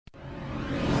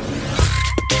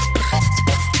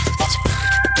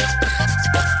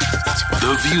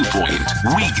The Viewpoint,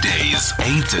 weekdays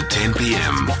 8 to 10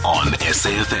 p.m. on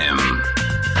SAFM.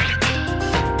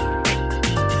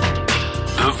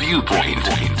 The Viewpoint.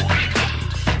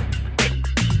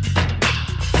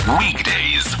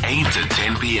 Weekdays 8 to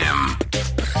 10 p.m.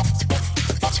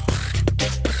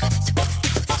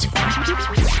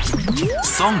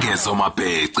 Songezo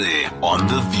Mapete on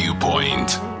The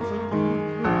Viewpoint.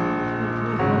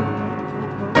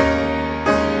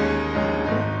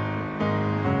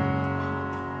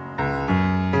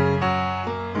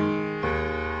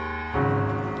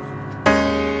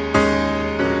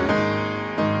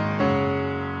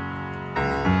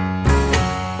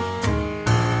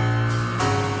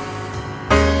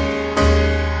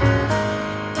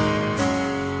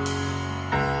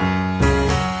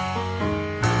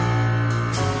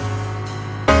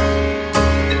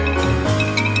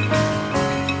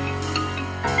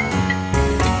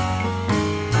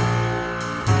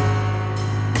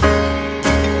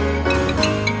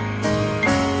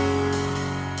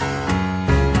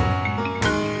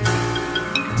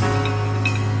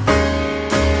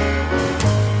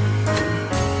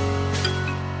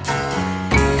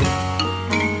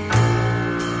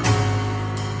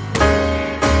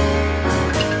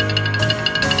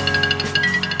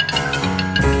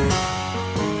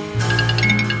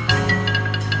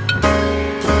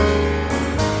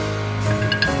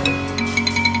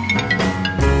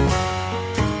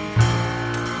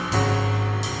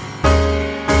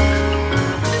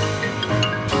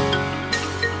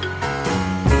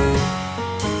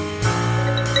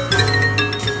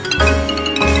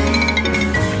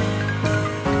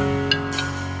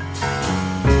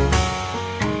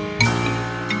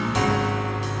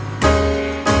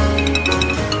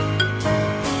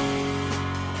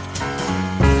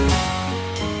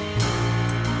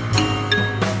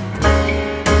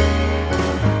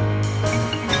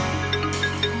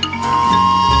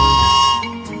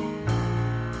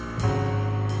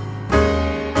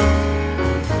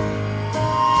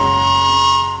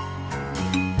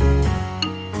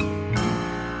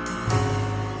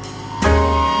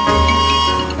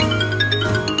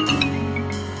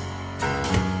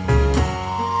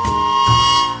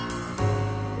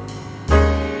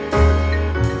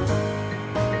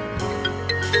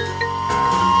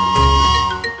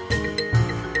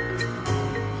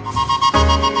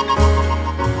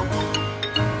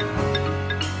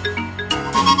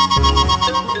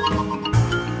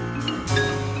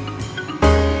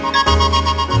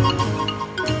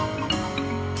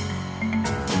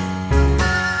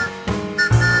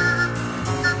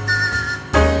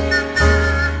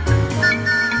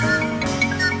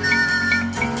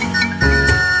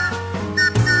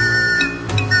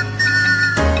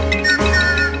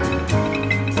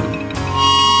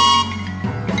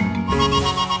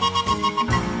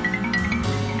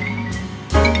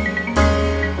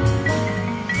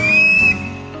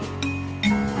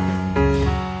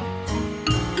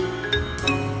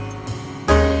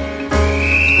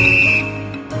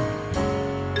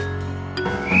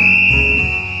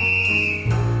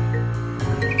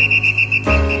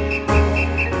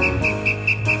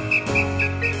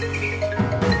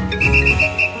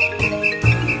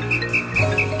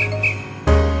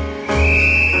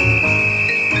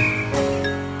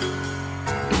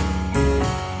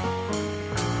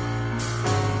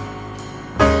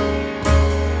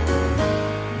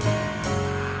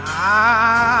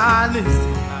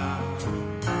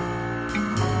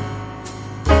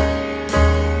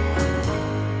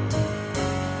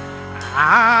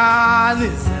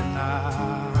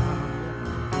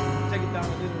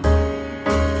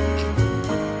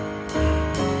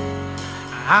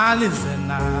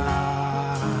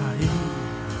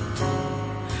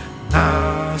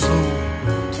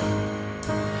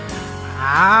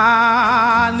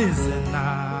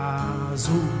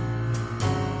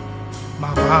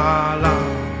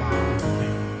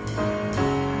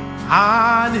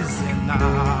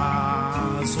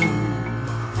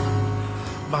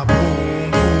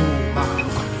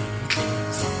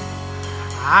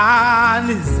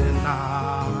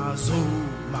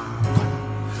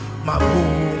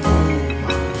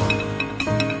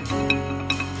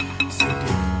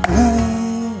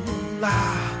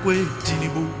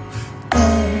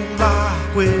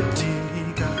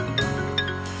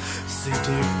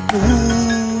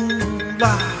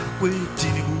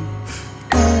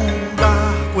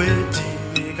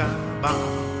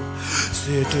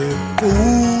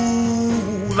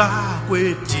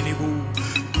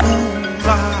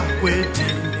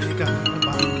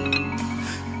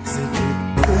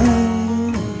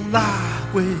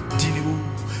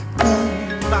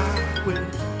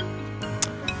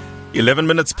 11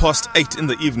 minutes past 8 in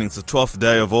the evening. It's the 12th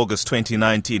day of August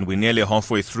 2019. We're nearly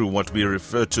halfway through what we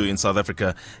refer to in South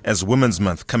Africa as Women's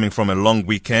Month, coming from a long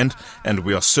weekend, and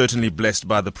we are certainly blessed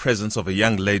by the presence of a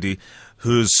young lady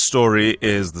whose story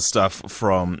is the stuff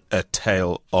from a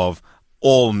tale of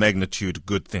all magnitude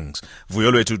good things.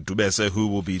 Vuyolwethu Dubese, who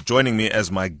will be joining me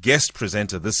as my guest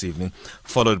presenter this evening.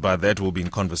 Followed by that, we'll be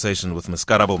in conversation with Ms.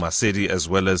 Karabo Masedi, as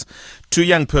well as two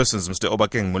young persons, Mr.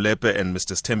 Obakeng Molepe and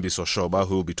Mr. Stembiso Shoba,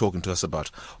 who will be talking to us about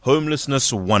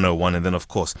Homelessness 101. And then, of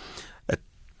course,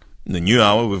 in the new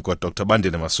hour, we've got Dr.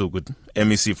 Bandile Masuku,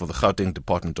 MEC for the Gauteng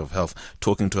Department of Health,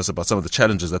 talking to us about some of the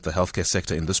challenges that the healthcare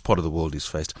sector in this part of the world is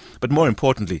faced. But more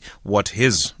importantly, what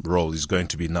his role is going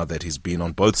to be now that he's been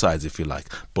on both sides, if you like,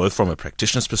 both from a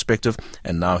practitioner's perspective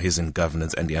and now he's in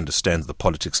governance and he understands the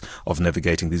politics of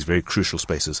navigating these very crucial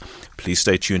spaces. Please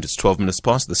stay tuned. It's 12 minutes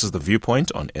past. This is The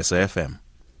Viewpoint on SAFM.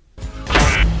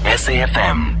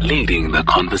 SAFM, leading the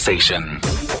conversation.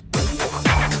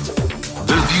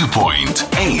 The Viewpoint,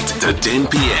 8 to 10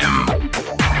 p.m.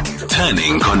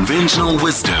 Turning conventional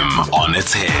wisdom on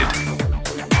its head.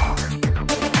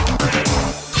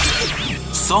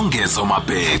 Songezo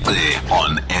Mapete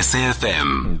on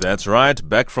SAFM. That's right.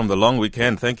 Back from the long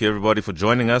weekend. Thank you, everybody, for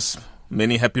joining us.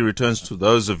 Many happy returns to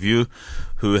those of you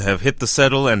who have hit the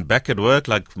saddle and back at work,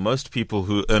 like most people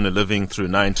who earn a living through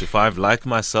 9 to 5, like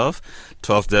myself.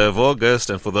 12th day of August,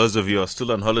 and for those of you who are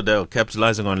still on holiday or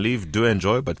capitalizing on leave, do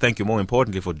enjoy, but thank you more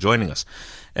importantly for joining us.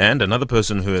 And another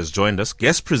person who has joined us,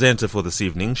 guest presenter for this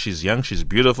evening. She's young, she's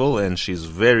beautiful, and she's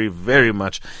very, very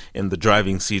much in the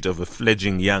driving seat of a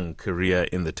fledgling young career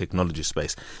in the technology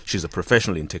space. She's a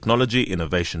professional in technology,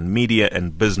 innovation, media,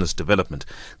 and business development,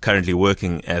 currently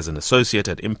working as an associate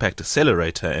at Impact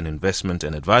Accelerator, an investment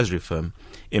and advisory firm,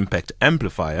 Impact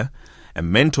Amplifier, a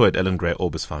mentor at Allan Gray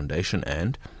Orbis Foundation,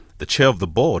 and the chair of the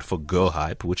board for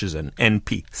GirlHype, which is an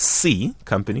NPC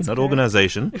company, not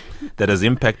organization, that has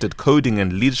impacted coding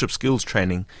and leadership skills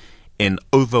training in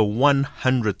over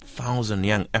 100,000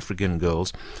 young African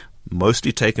girls,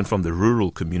 mostly taken from the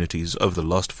rural communities over the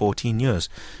last 14 years.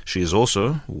 She is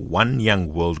also One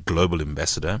Young World Global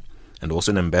Ambassador and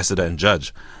also an ambassador and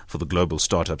judge for the Global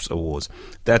Startups Awards.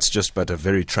 That's just but a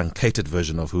very truncated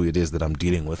version of who it is that I'm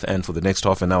dealing with. And for the next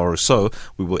half an hour or so,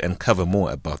 we will uncover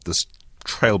more about this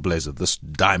trailblazer, this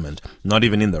diamond, not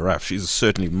even in the rough. She's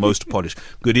certainly most polished.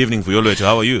 Good evening, Vuyolethu.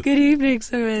 How are you? Good evening,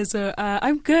 Sorezo.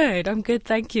 I'm good.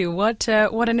 Thank you. What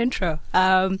an intro.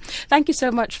 Thank you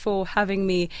so much for having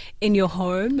me in your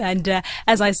home. And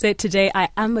as I said today, I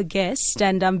am a guest,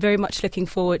 and I'm very much looking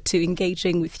forward to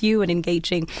engaging with you and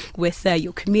engaging with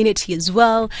your community as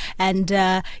well. And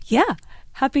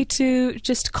happy to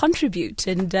just contribute,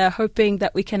 and hoping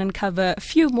that we can uncover a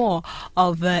few more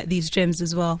of these gems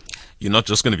as well. You're not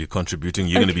just going to be contributing,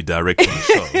 you're going to be directing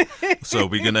the show. So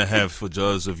we're going to have, for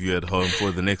those of you at home, for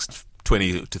the next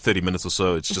 20 to 30 minutes or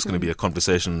so, it's just going to be a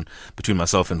conversation between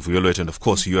myself and Vuyolethu. And of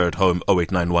course, you're at home,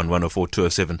 0891 104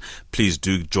 207. Please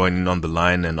do join in on the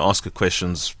line and ask her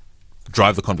questions.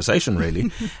 Drive the conversation,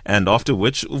 really. And after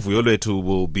which, Vuyolethu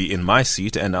will be in my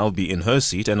seat and I'll be in her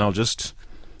seat, and I'll just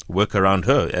work around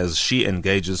her as she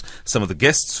engages some of the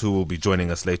guests who will be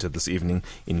joining us later this evening.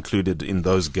 Included in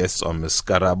those guests are Ms.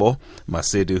 Karabo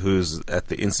Masedi, who's at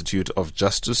the Institute of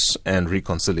Justice and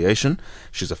Reconciliation.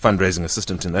 She's a fundraising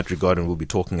assistant in that regard, and we'll be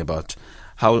talking about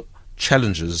how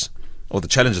the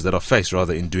challenges that are faced,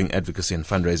 rather, in doing advocacy and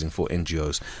fundraising for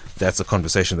NGOs. That's a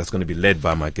conversation that's going to be led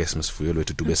by my guest, Ms.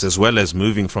 Vuyolwethu Dubese, as well as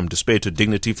moving from despair to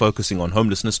dignity, focusing on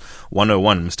homelessness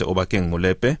 101, Mr. Obakeng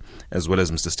Molepe, as well as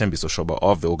Mr. Stembiso Shoba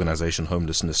of the organization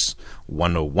Homelessness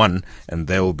 101. And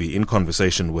they will be in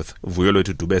conversation with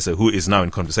Vuyolwethu Dubese, who is now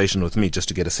in conversation with me, just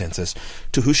to get a sense as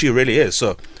to who she really is.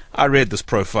 So I read this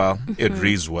profile. It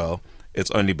reads well.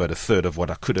 It's only but a third of what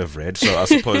I could have read. So I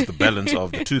suppose the balance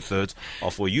of the 2/3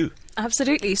 are for you.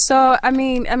 Absolutely. So, I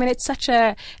mean, it's such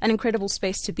an incredible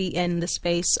space to be in, the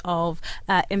space of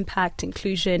impact,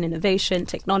 inclusion, innovation,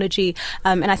 technology.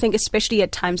 And I think especially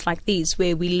at times like these,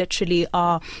 where we literally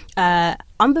are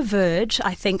on the verge,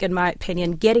 I think, in my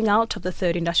opinion, getting out of the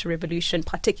third industrial revolution,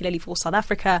 particularly for South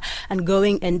Africa, and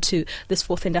going into this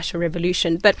fourth industrial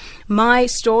revolution. But my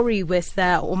story with,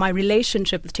 or my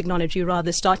relationship with technology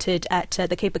rather, started at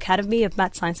the Cape Academy of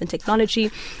Maths, Science and Technology,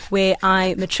 where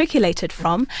I matriculated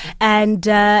from. And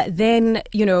then,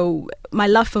 my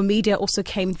love for media also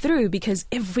came through because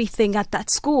everything at that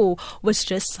school was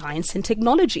just science and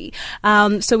technology.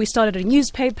 So we started a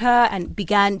newspaper and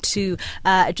began to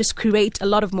just create a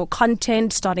lot of more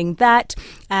content, starting that.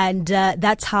 And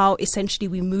that's how essentially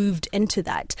we moved into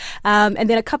that. And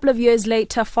then a couple of years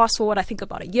later, fast forward, I think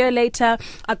about a year later,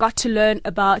 I got to learn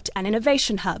about an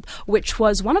innovation hub, which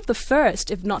was one of the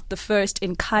first, if not the first,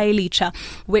 in Khayelitsha,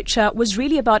 which was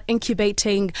really about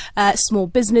incubating small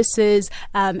businesses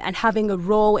and having a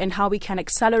role in how we can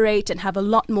accelerate and have a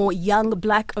lot more young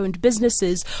Black-owned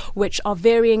businesses, which are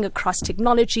varying across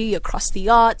technology, across the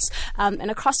arts,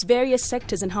 and across various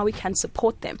sectors, and how we can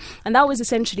support them. And that was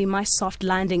essentially my soft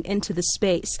landing into the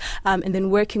space, and then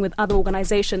working with other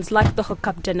organizations like the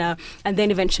Hookup Dinner, and then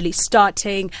eventually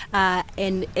starting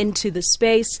into the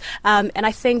space. And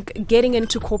I think getting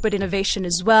into corporate innovation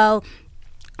as well,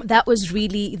 that was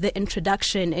really the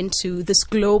introduction into this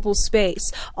global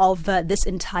space of this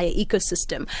entire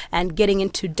ecosystem, and getting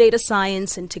into data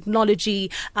science and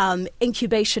technology,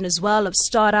 incubation as well of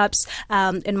startups,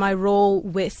 in my role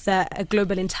with a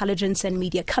global intelligence and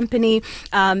media company.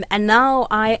 And now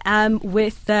I am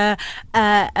with a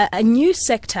new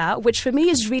sector, which for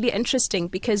me is really interesting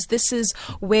because this is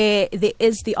where there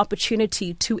is the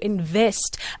opportunity to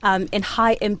invest in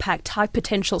high impact, high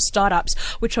potential startups,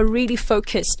 which are really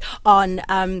focused on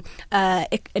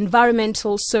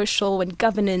environmental, social, and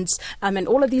governance, and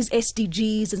all of these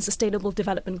SDGs and sustainable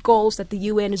development goals that the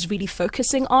UN is really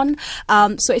focusing on.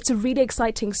 So it's a really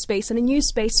exciting space and a new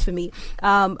space for me.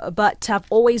 But I've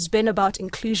always been about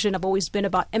inclusion. I've always been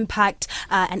about impact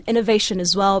and innovation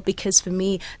as well, because for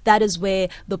me, that is where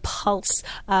the pulse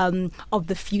of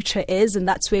the future is. And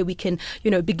that's where we can,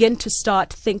 begin to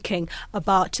start thinking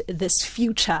about this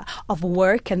future of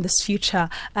work and this future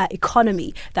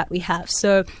economy that we have.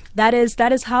 So that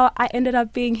is how I ended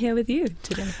up being here with you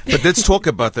today. But let's talk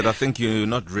about that. I think you're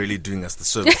not really doing us the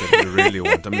service that we really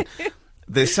want. I mean,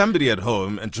 there's somebody at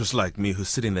home, and just like me, who's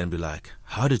sitting there and be like,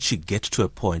 how did she get to a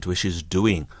point where she's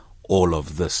doing all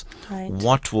of this? Right.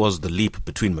 What was the leap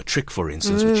between matric, for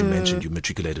instance, which you mentioned you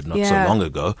matriculated not so long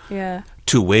ago,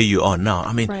 to where you are now?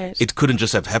 I mean, it couldn't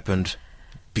just have happened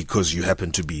because you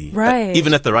happened to be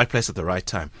even at the right place at the right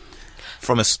time.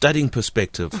 From a studying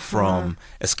perspective, from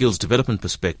a skills development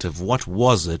perspective, what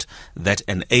was it that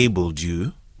enabled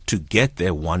you to get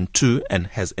there, and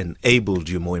has enabled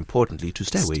you, more importantly, to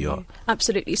stay where you are?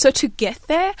 Absolutely. So to get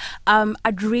there,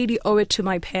 I'd really owe it to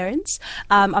my parents.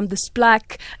 I'm this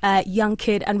Black young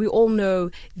kid, and we all know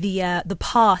the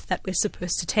path that we're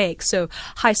supposed to take. So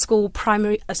high school,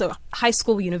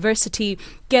 university,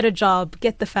 get a job,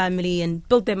 get the family, and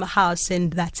build them a house,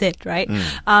 and that's it, right?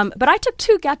 But I took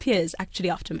 2 gap years actually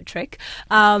after matric.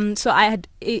 So I had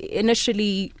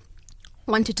initially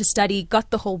wanted to study,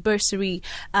 got the whole bursary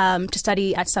to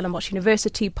study at Stellenbosch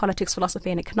University, politics, philosophy,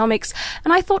 and economics.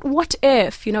 And I thought, what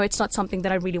if, it's not something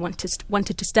that I really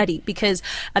wanted to study? Because,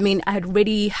 I had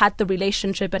already had the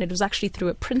relationship, and it was actually through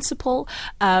a principal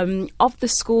of the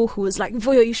school who was like,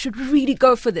 Vuyo, you should really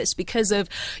go for this because of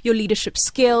your leadership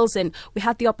skills. And we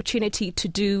had the opportunity to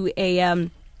do a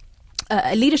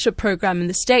leadership program in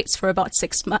the States for about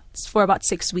 6 months, for about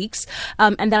 6 weeks.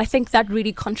 And then I think that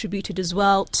really contributed as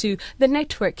well to the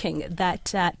networking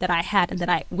that I had and that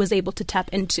I was able to tap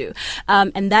into.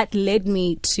 And that led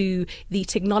me to the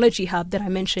technology hub that I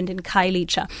mentioned in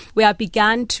Khayelitsha, where I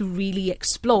began to really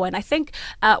explore. And I think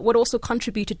what also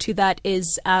contributed to that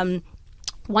is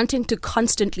wanting to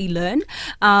constantly learn,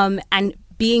 and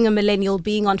being a millennial,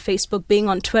 being on Facebook, being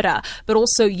on Twitter, but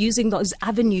also using those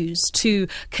avenues to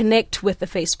connect with the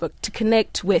Facebook, to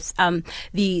connect with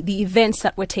the events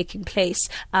that were taking place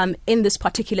in this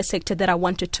particular sector that I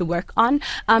wanted to work on.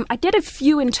 I did a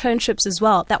few internships as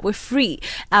well that were free.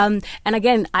 And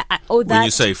again, I owe that. When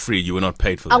you say free, you were not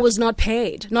paid for that? I was not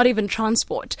paid, not even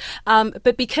transport.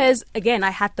 But because, again, I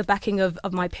had the backing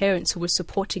of my parents who were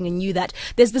supporting and knew that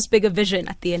there's this bigger vision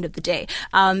at the end of the day.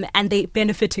 And they're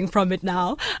benefiting from it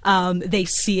now. They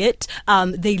see it.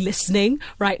 They're listening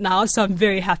right now. So I'm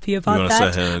very happy about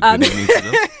that. Say good evening to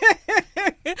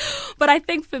them? But I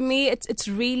think for me, it's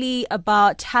really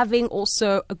about having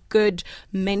also a good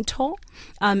mentor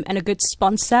and a good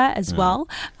sponsor as well,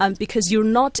 because you're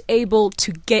not able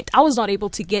to get. I was not able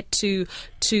to get to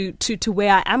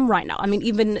where I am right now. I mean,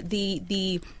 even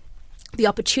the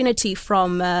opportunity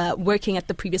from working at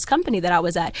the previous company that I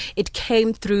was at, it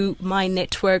came through my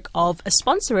network of a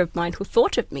sponsor of mine who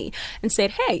thought of me and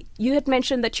said, hey, you had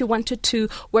mentioned that you wanted to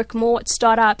work more at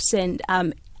startups and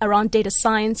around data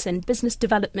science and business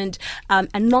development,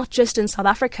 and not just in South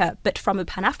Africa, but from a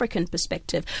Pan-African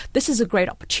perspective, this is a great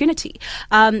opportunity.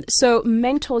 So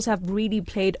mentors have really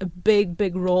played a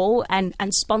big role, and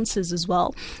sponsors as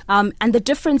well. And the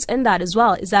difference in that as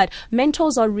well is that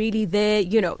mentors are really there,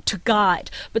 to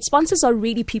guide, but sponsors are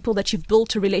really people that you've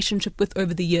built a relationship with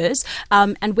over the years,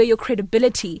 and where your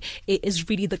credibility is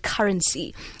really the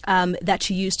currency that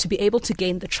you use to be able to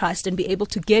gain the trust and be able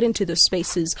to get into those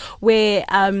spaces where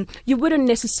you wouldn't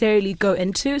necessarily go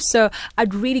into. So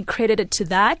I'd really credit it to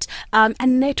that. And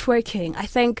networking, I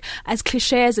think, as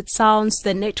cliche as it sounds,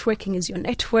 the networking is your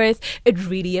net worth. It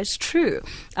really is true.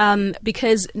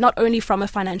 Because not only from a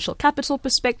financial capital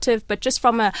perspective, but just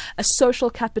from a social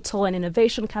capital and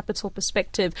innovation capital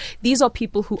perspective, these are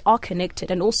people who are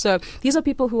connected. And also, these are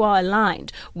people who are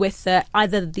aligned with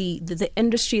either the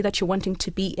industry that you're wanting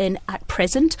to be in at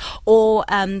present, or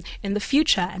in the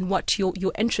future, and what your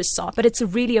interests are. But it's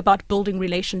really about building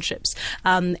relationships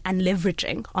and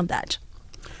leveraging on that.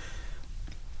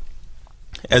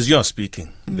 As you're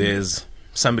speaking, there's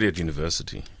somebody at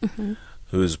university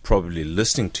who is probably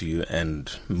listening to you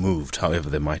and moved, however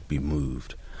they might be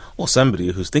moved, or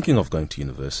somebody who's thinking of going to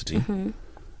university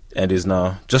and is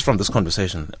now, just from this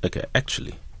conversation, okay,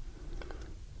 actually,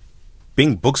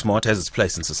 being book smart has its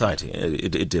place in society.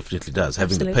 It definitely does.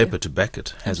 Having the paper to back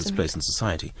it has its place in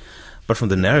society. But from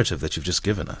the narrative that you've just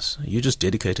given us, you just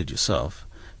dedicated yourself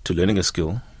to learning a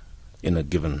skill in a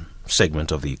given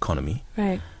segment of the economy,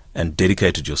 right, and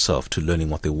dedicated yourself to learning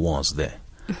what there was there.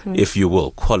 If you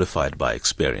will, qualified by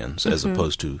experience, as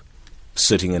opposed to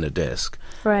sitting in a desk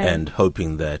and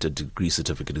hoping that a degree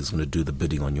certificate is going to do the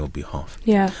bidding on your behalf.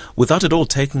 Yeah. Without at all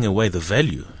taking away the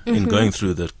value in going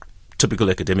through the typical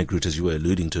academic route, as you were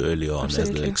alluding to earlier on,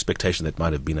 as the expectation that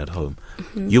might have been at home.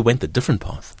 You went the different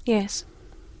path. Yes.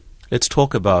 Let's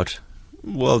talk about,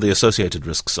 well, the associated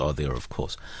risks are there, of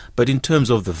course. But in terms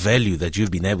of the value that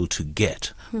you've been able to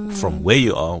get from where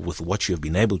you are with what you've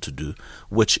been able to do,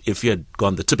 which if you had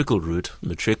gone the typical route,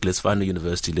 matric, let's find a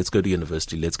university, let's go to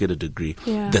university, let's get a degree,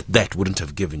 that wouldn't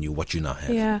have given you what you now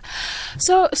have. Yeah.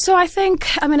 So I think,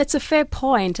 it's a fair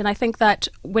point. And I think that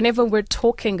whenever we're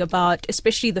talking about,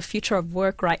 especially the future of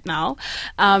work right now,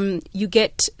 you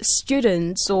get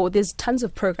students, or there's tons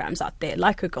of programs out there,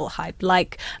 like a GirlHype,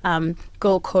 like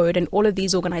Girl Code, and all of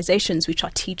these organizations which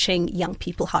are teaching young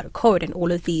people how to code and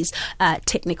all of these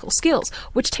technical skills,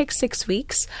 which takes 6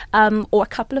 weeks or a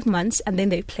couple of months, and then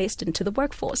they're placed into the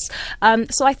workforce.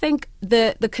 So I think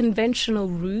the conventional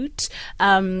route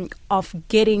of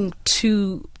getting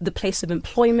to the place of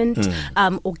employment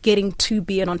or getting to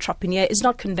be an entrepreneur is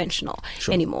not conventional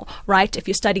anymore, right? If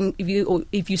you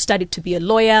studied to be a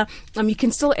lawyer, you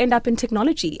can still end up in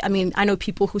technology. I know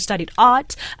people who studied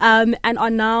art and are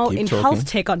now in health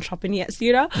tech entrepreneurs,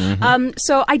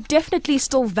 So I definitely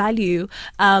still value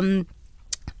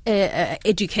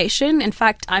education. In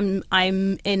fact, I'm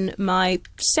in my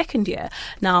second year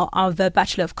now of the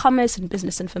Bachelor of Commerce in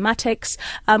Business Informatics,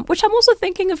 which I'm also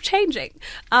thinking of changing.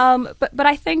 But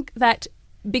I think that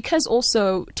because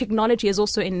also technology has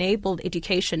also enabled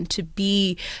education to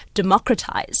be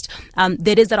democratized,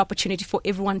 there is that opportunity for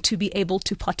everyone to be able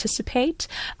to participate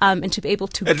and to be able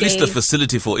to at least the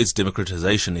facility for its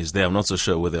democratization is there. I'm not so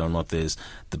sure whether or not there's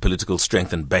the political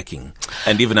strength and backing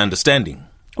and even understanding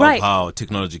of how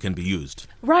technology can be used.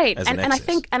 Right. And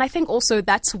I think also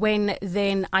that's when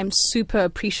then I'm super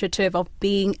appreciative of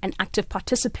being an active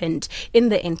participant in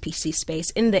the NPC space,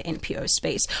 in the NPO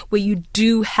space, where you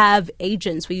do have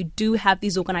agents, where you do have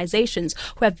these organizations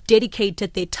who have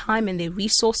dedicated their time and their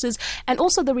resources, and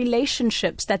also the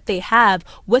relationships that they have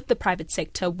with the private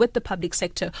sector, with the public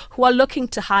sector, who are looking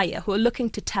to hire, who are looking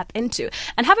to tap into,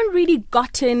 and haven't really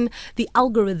gotten the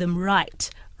algorithm right.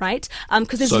 Right,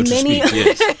 because there's many,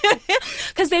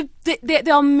 because there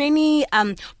are many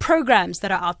programs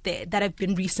that are out there that have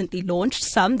been recently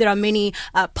launched. There are many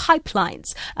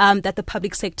pipelines that the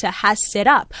public sector has set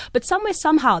up, but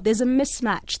somehow there's a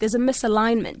mismatch, there's a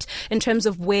misalignment in terms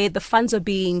of where the funds are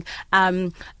being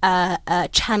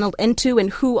channeled into, and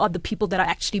who are the people that are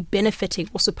actually benefiting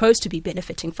or supposed to be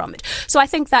benefiting from it. So I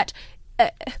think that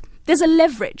there's a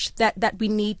leverage that we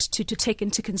need to take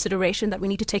into consideration, that we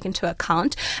need to take into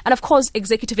account. And of course,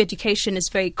 executive education is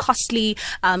very costly.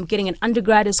 Getting an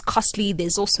undergrad is costly.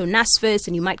 There's also NSFAS,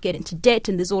 and you might get into debt,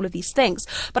 and there's all of these things.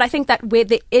 But I think that where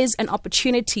there is an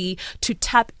opportunity to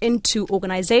tap into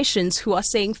organizations who are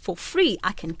saying, for free,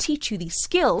 I can teach you these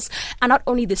skills, and not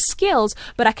only the skills,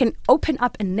 but I can open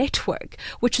up a network,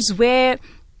 which is where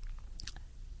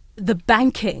the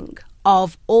banking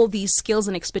of all these skills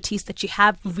and expertise that you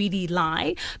have really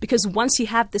lie, because once you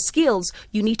have the skills,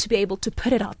 you need to be able to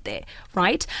put it out there,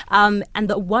 right? And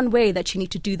the one way that you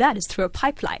need to do that is through a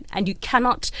pipeline, and you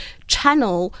cannot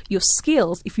channel your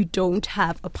skills if you don't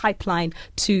have a pipeline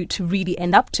to really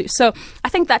end up to. So I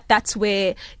think that that's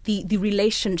where the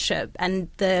relationship and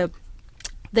the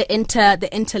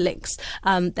interlinks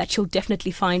that you'll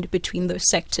definitely find between those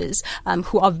sectors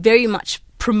who are very much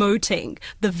promoting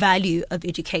the value of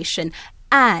education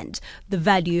and the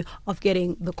value of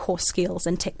getting the core skills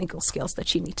and technical skills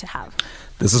that you need to have.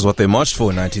 This is what they marched for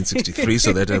in 1963,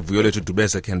 so that Vuyolethu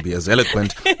Dubese can be as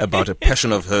eloquent about a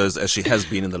passion of hers as she has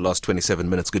been in the last 27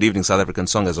 minutes. Good evening, South African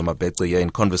songers. I'm here in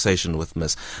conversation with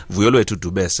Ms. Vuyolwethu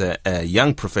Dubese, a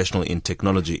young professional in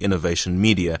technology, innovation,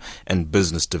 media, and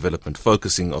business development,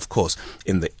 focusing, of course,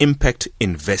 in the impact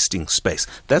investing space.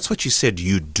 That's what you said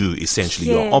you do, essentially.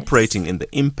 Yes. You're operating in the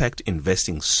impact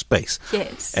investing space.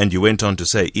 Yes. And you went on to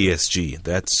say ESG.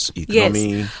 That's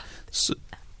economy... Yes.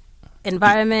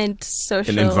 Environment,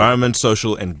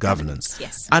 social and governance.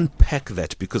 Yes. Unpack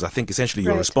that, because I think essentially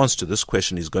your response to this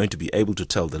question is going to be able to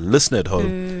tell the listener at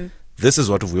home, this is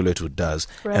what Vuyolethu does,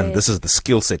 and this is the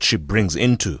skill set she brings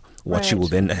into what she will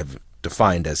then have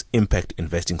defined as impact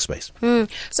investing space.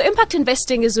 So impact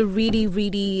investing is a really,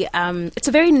 really, it's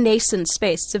a very nascent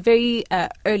space. It's a very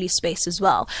early space as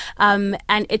well. And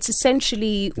it's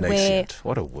essentially nascent.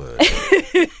 What a word.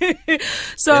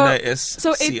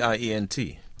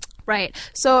 NASCIENT. Right.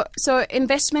 So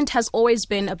investment has always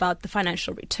been about the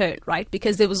financial return, right?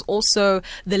 Because there was also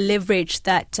the leverage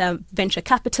that venture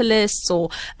capitalists or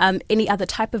any other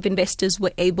type of investors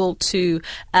were able to,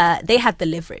 they had the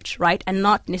leverage, right? And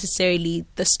not necessarily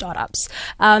the startups.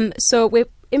 So we're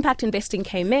impact investing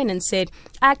came in and said,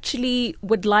 actually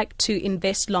would like to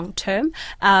invest long term,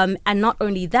 and not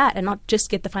only that, and not just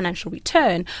get the financial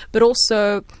return, but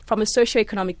also from a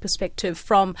socioeconomic perspective,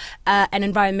 from an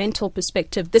environmental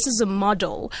perspective. This is a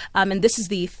model, and this is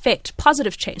the effect,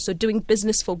 positive change. So doing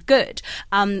business for good,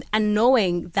 and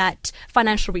knowing that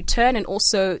financial return and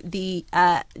also the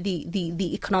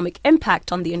economic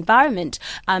impact on the environment,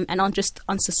 and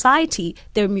on society,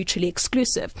 they're mutually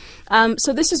exclusive.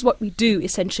 So this is what we do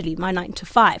essentially. My 9 to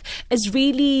 5 is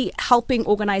really helping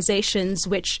organizations,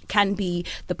 which can be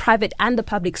the private and the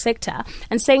public sector,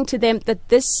 and saying to them that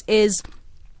this is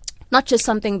not just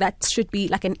something that should be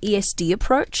like an ESD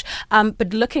approach,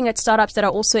 but looking at startups that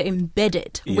are also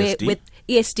embedded with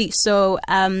ESD, so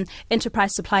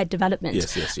enterprise supplied development.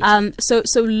 Yes.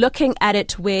 So looking at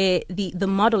it where the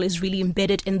model is really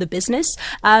embedded in the business,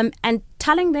 and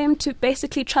telling them to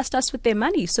basically trust us with their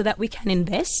money so that we can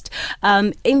invest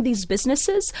in these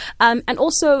businesses, and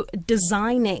also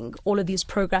designing all of these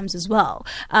programs as well,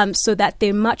 so that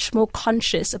they're much more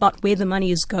conscious about where the money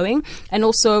is going, and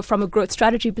also from a growth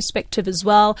strategy perspective as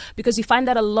well, because you find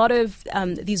that a lot of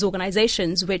these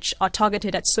organizations which are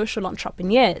targeted at social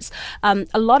entrepreneurs,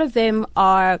 a lot of them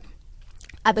are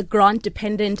either grant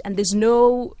dependent, and there's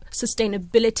no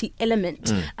sustainability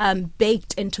element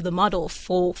baked into the model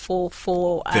for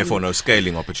therefore no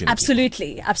scaling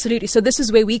opportunity. Absolutely. So this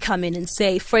is where we come in and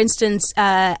say, for instance,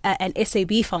 an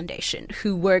SAB Foundation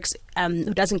who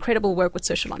does incredible work with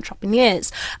social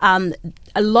entrepreneurs.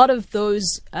 A lot of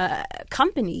those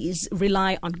companies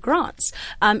rely on grants,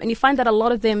 and you find that a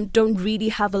lot of them don't really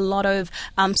have a lot of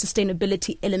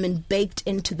sustainability element baked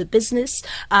into the business.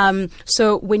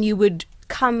 So when you would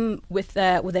come with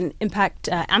an impact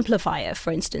amplifier,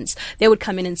 for instance, they would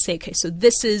come in and say, okay, so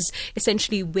this is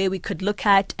essentially where we could look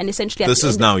at, and essentially this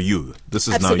is now you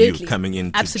coming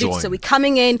in to join. So we're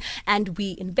coming in and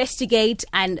we investigate,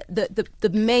 and the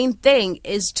main thing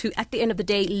is to, at the end of the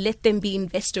day, let them be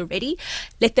investor ready,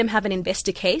 let them have an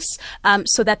investor case,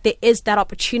 so that there is that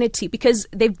opportunity, because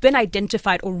they've been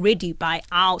identified already by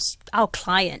our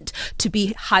client to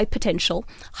be high potential,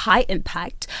 high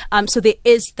impact. So there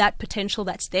is that potential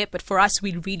that's there, but for us,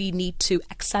 we really need to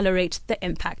accelerate the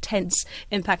impact, hence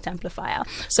Impact Amplifier.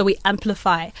 So we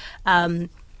amplify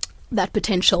that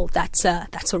potential that's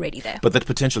already there. But that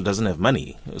potential doesn't have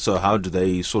money. So how do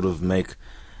they sort of make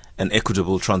an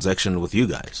equitable transaction with you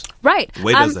guys? Right.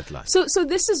 Where does that lie? So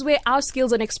this is where our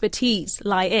skills and expertise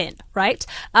lie in, right?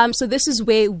 So this is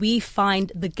where we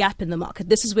find the gap in the market.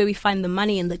 This is where we find the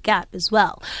money in the gap as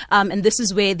well. And this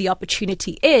is where the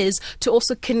opportunity is to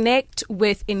also connect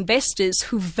with investors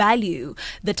who value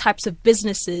the types of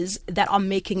businesses that are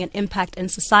making an impact in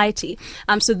society.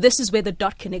 So this is where the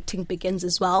dot connecting begins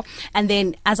as well. And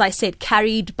then, as I said,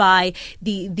 carried by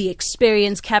the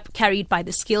experience, carried by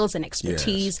the skills and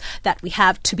expertise, that we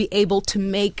have to be able to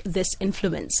make this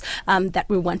influence that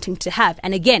we're wanting to have.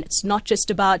 And again, it's not just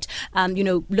about,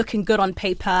 looking good on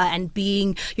paper and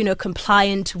being,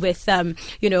 compliant with,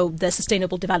 the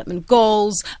Sustainable Development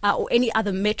Goals or any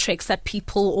other metrics that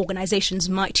people, organizations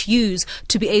might use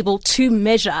to be able to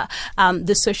measure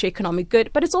the socioeconomic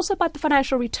good. But it's also about the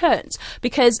financial returns,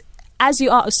 because as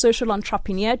you are a social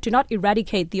entrepreneur, do not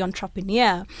eradicate the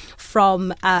entrepreneur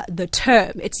from the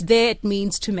term. It's there. It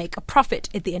means to make a profit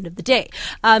at the end of the day.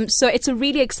 So it's a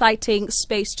really exciting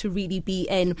space to really be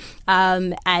in,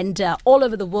 and all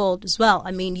over the world as well.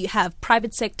 I mean, you have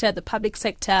private sector, the public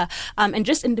sector, and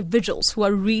just individuals who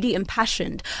are really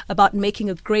impassioned about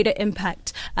making a greater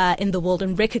impact in the world,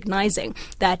 and recognizing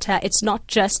that it's not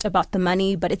just about the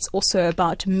money, but it's also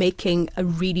about making a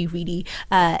really, really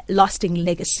lasting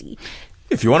legacy.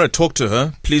 If you want to talk to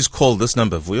her, please call this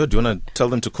number. Vuyo, do you want to tell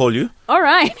them to call you? All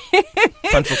right.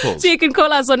 Punt for calls. So you can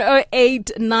call us on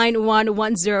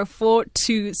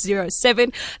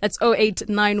 0891104207. That's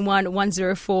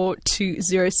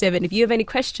 0891104207. If you have any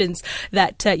questions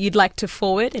that you'd like to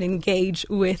forward and engage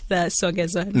with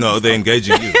Songezo. No, they're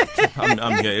engaging you.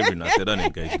 I'm here every night. They don't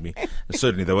engage me. And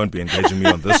certainly they won't be engaging me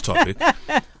on this topic.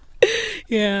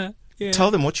 Yeah. Yeah.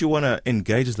 Tell them what you want to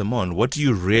engage them on. What do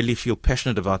you really feel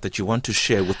passionate about that you want to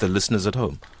share with the listeners at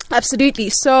home? Absolutely.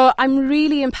 So I'm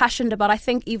really impassioned about, I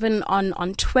think even on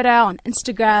Twitter, on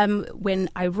Instagram, when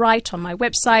I write on my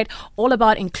website, all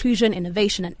about inclusion,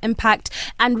 innovation and impact,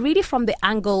 and really from the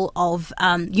angle of,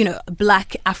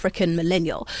 Black African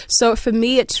millennial. So for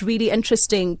me, it's really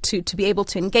interesting to be able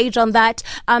to engage on that,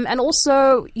 and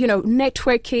also,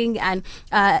 networking and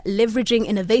leveraging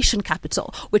innovation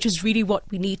capital, which is really what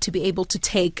we need to be able to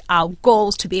take our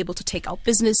goals, to be able to take our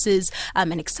businesses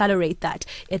and accelerate that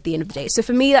at the end of the day. So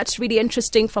for me, that's really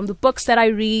interesting, from the books that I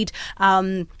read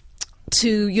to,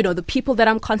 the people that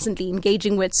I'm constantly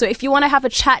engaging with. So if you want to have a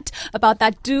chat about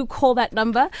that, do call that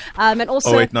number. And also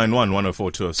 0891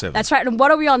 104 207. That's right. And what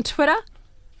are we on Twitter?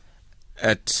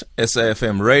 At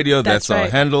SAFM Radio, that's right. Our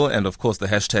handle. And of course, the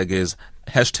hashtag is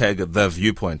 #The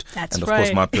Viewpoint. That's and of right.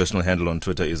 course, my personal handle on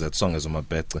Twitter is at Songezo.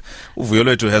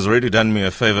 Vuyolethu has already done me a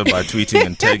favor by tweeting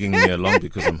and tagging me along,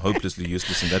 because I'm hopelessly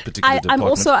useless in that particular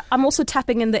department. I'm also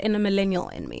tapping in the inner millennial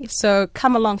in me. So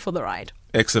come along for the ride.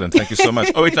 Excellent. Thank you so much.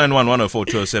 0891 104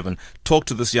 207. Talk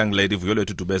to this young lady,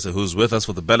 Vuyolwethu Dubese, who's with us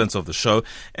for the balance of the show,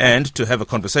 and to have a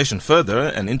conversation further,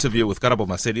 an interview with Karabo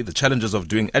Masedi, the challenges of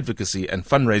doing advocacy and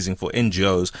fundraising for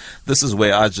NGOs. This is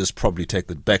where I just probably take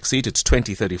the back seat. It's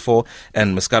 2034,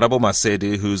 and Ms. Karabo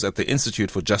Masedi, who's at the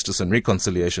Institute for Justice and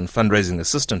Reconciliation, fundraising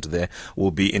assistant there,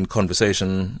 will be in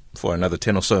conversation for another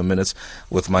 10 or so minutes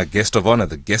with my guest of honor,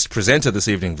 the guest presenter this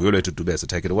evening, Vuyolwethu Dubese.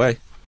 Take it away.